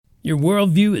Your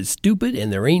worldview is stupid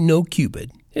and there ain't no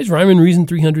Cupid. It's Rhyme and Reason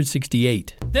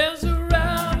 368. There's a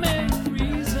rhyme and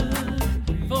reason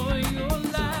for your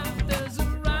life. There's a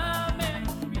rhyme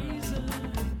and reason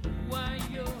why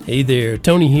you're... Hey there,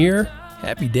 Tony here.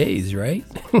 Happy days, right?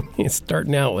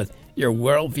 Starting out with, your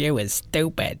worldview is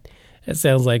stupid. That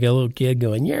sounds like a little kid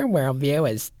going, your worldview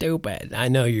is stupid. I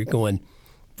know you're going,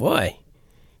 boy,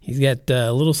 he's got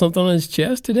a little something on his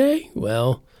chest today?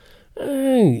 Well,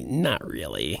 not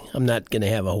really. I'm not going to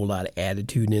have a whole lot of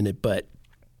attitude in it, but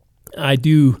I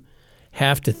do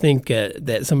have to think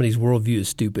that somebody's worldview is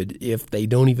stupid if they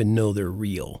don't even know they're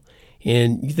real.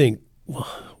 And you think,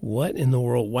 what in the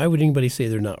world? Why would anybody say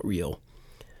they're not real?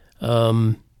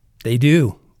 They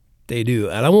do. They do.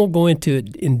 And I won't go into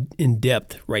it in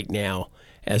depth right now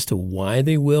as to why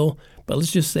they will, but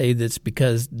let's just say that's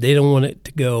because they don't want it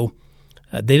to go.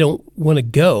 They don't want to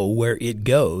go where it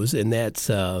goes, and that's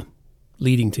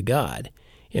leading to God.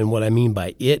 And what I mean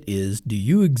by it is, do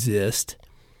you exist?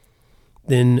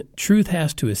 Then truth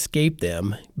has to escape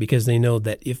them because they know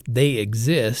that if they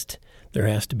exist, there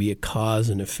has to be a cause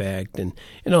and effect and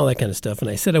all that kind of stuff.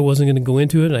 And I said I wasn't going to go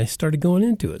into it, and I started going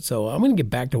into it. So I'm going to get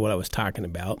back to what I was talking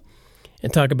about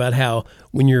and talk about how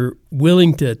when you're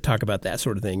willing to talk about that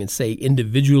sort of thing and say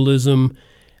individualism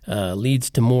leads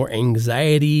to more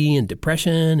anxiety and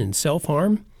depression and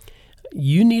self-harm,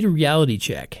 you need a reality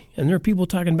check. And there are people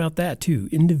talking about that too,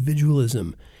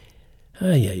 individualism.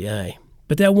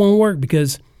 But that won't work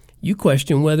because you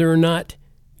question whether or not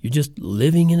you're just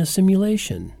living in a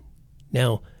simulation.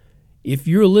 Now, if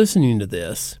you're listening to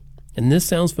this, and this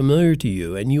sounds familiar to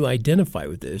you, and you identify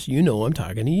with this, you know I'm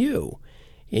talking to you.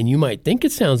 And you might think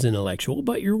it sounds intellectual,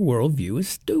 but your worldview is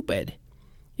stupid.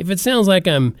 If it sounds like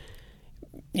I'm,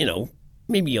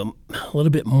 maybe a little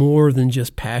bit more than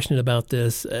just passionate about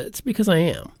this, it's because I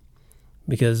am.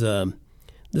 Because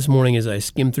this morning as I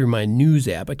skimmed through my news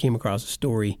app, I came across a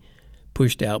story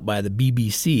pushed out by the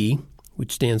BBC,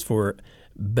 which stands for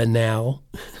Banal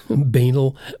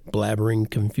Blabbering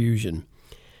Confusion.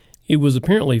 It was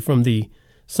apparently from the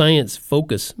Science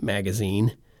Focus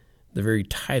magazine. The very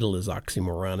title is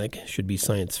oxymoronic. Should be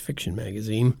Science Fiction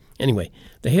magazine. Anyway,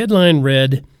 the headline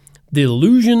read, "The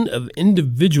illusion of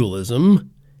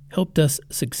individualism helped us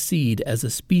succeed as a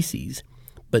species,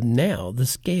 but now the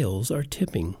scales are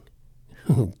tipping."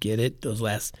 Get it? Those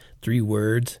last three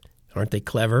words, aren't they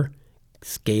clever?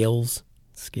 Scales.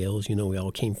 Scales, we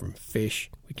all came from fish.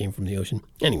 We came from the ocean.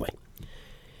 Anyway,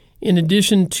 in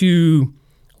addition to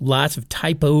lots of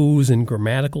typos and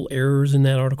grammatical errors in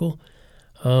that article,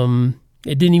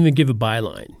 it didn't even give a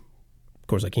byline. Of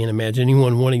course, I can't imagine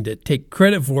anyone wanting to take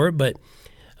credit for it, but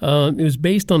it was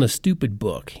based on a stupid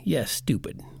book. Yes,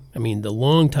 stupid. I mean, the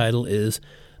long title is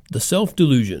The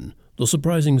Self-Delusion, The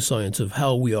Surprising Science of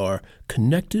How We Are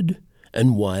Connected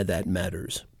and Why That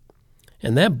Matters.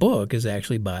 And that book is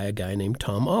actually by a guy named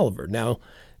Tom Oliver. Now,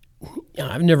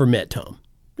 I've never met Tom.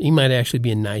 He might actually be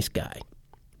a nice guy.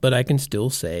 But I can still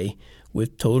say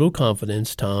with total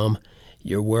confidence, Tom,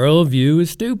 your worldview is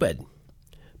stupid.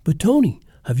 But Tony,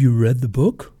 have you read the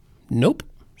book? Nope,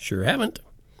 sure haven't.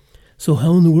 So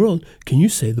how in the world can you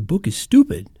say the book is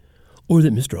stupid or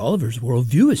that Mr. Oliver's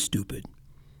worldview is stupid?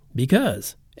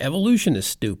 Because evolution is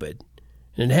stupid,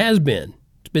 and it has been.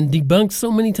 It's been debunked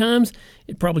so many times,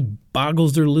 it probably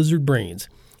boggles their lizard brains.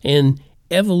 And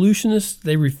evolutionists,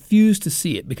 they refuse to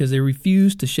see it because they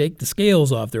refuse to shake the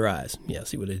scales off their eyes. Yeah,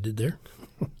 see what I did there?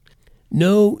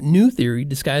 No new theory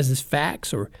disguised as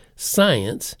facts or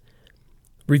science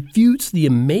refutes the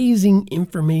amazing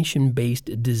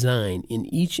information-based design in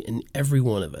each and every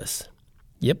one of us.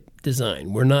 Yep,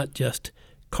 design. We're not just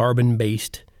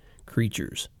carbon-based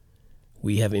creatures.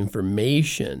 We have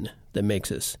information that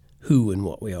makes us who and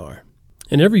what we are.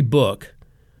 And every book,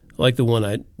 like the one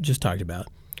I just talked about,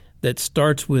 that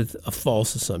starts with a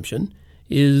false assumption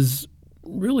is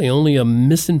really only a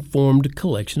misinformed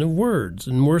collection of words.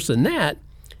 And worse than that,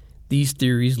 these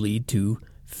theories lead to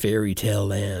fairy tale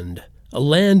land, a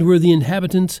land where the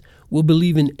inhabitants will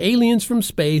believe in aliens from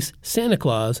space, Santa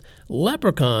Claus,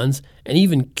 leprechauns, and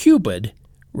even Cupid,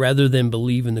 rather than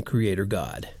believe in the Creator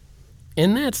God.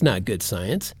 And that's not good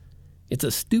science. It's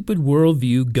a stupid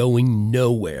worldview going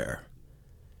nowhere.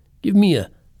 Give me a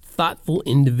thoughtful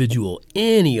individual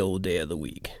any old day of the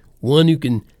week, one who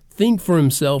can think for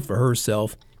himself or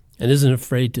herself and isn't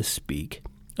afraid to speak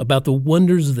about the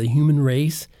wonders of the human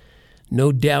race.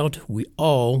 No doubt we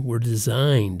all were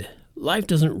designed. Life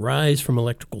doesn't rise from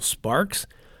electrical sparks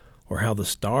or how the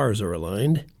stars are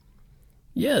aligned.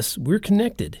 Yes, we're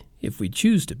connected if we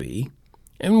choose to be,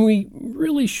 and we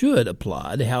really should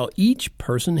applaud how each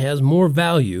person has more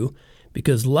value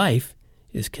because life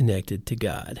is connected to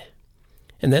God.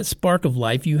 And that spark of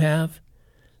life you have,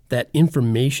 that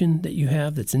information that you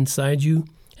have that's inside you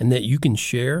and that you can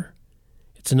share,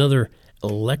 it's another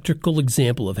electrical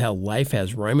example of how life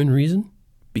has rhyme and reason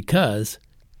because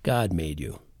God made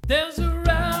you. There's a